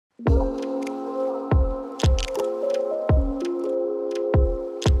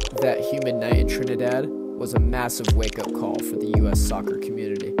That humid night in Trinidad was a massive wake-up call for the U.S. soccer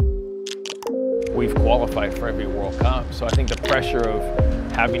community. We've qualified for every World Cup, so I think the pressure of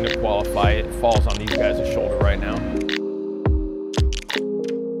having to qualify, it falls on these guys' shoulder right now.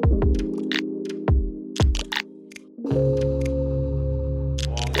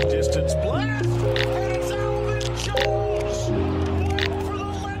 Long distance blast, and it's Alvin Jones! Point for the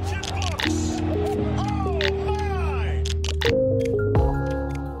legend books! Oh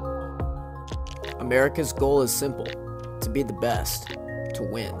my! America's goal is simple: to be the best, to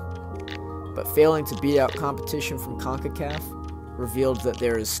win. But failing to beat out competition from CONCACAF revealed that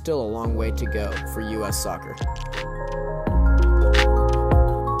there is still a long way to go for U.S. soccer.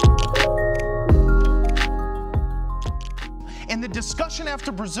 And the discussion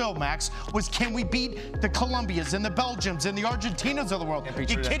after Brazil, Max, was can we beat the Colombias and the Belgiums and the Argentinas of the world?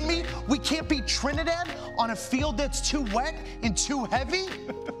 You kidding me? We can't beat Trinidad on a field that's too wet and too heavy?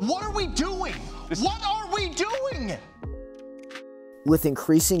 What are we doing? What are we doing? With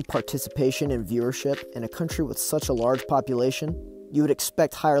increasing participation and viewership in a country with such a large population, you would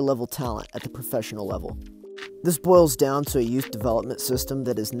expect higher level talent at the professional level. This boils down to a youth development system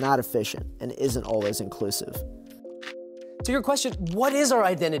that is not efficient and isn't always inclusive. To your question, what is our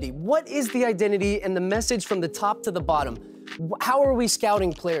identity? What is the identity and the message from the top to the bottom? How are we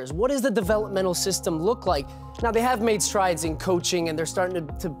scouting players? What does the developmental system look like? Now, they have made strides in coaching, and they're starting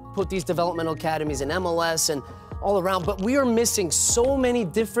to put these developmental academies in MLS and all around, but we are missing so many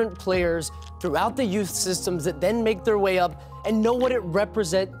different players throughout the youth systems that then make their way up and know what it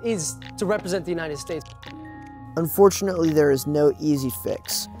is to represent the United States. Unfortunately, there is no easy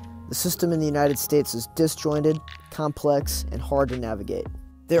fix. The system in the United States is disjointed, complex, and hard to navigate.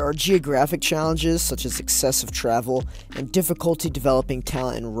 There are geographic challenges such as excessive travel and difficulty developing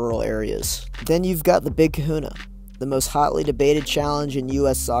talent in rural areas. Then you've got the big kahuna, the most hotly debated challenge in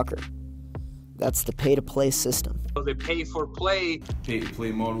U.S. soccer. That's the pay-to-play system. So they pay for play.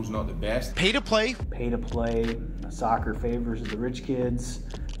 Pay-to-play model's not the best. Pay to play. Pay to play. Soccer favors the rich kids.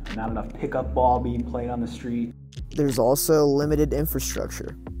 Not enough pickup ball being played on the street. There's also limited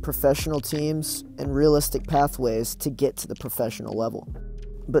infrastructure, professional teams, and realistic pathways to get to the professional level.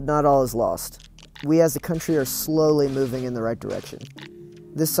 But not all is lost. We as a country are slowly moving in the right direction.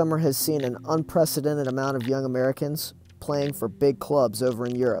 This summer has seen an unprecedented amount of young Americans playing for big clubs over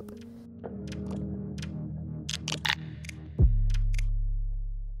in Europe.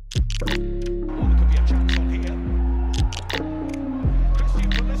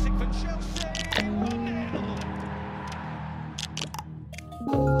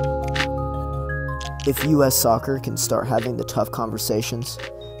 If U.S. soccer can start having the tough conversations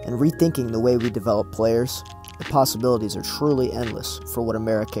and rethinking the way we develop players, the possibilities are truly endless for what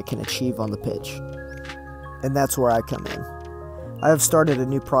America can achieve on the pitch. And that's where I come in. I have started a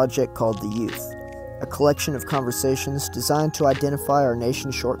new project called The Youth, a collection of conversations designed to identify our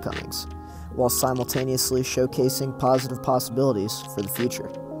nation's shortcomings, while simultaneously showcasing positive possibilities for the future.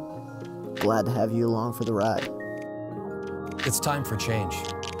 Glad to have you along for the ride. It's time for change.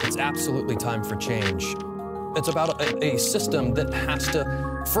 It's absolutely time for change. It's about a system that has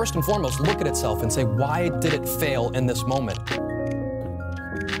to, first and foremost, look at itself and say, why did it fail in this moment?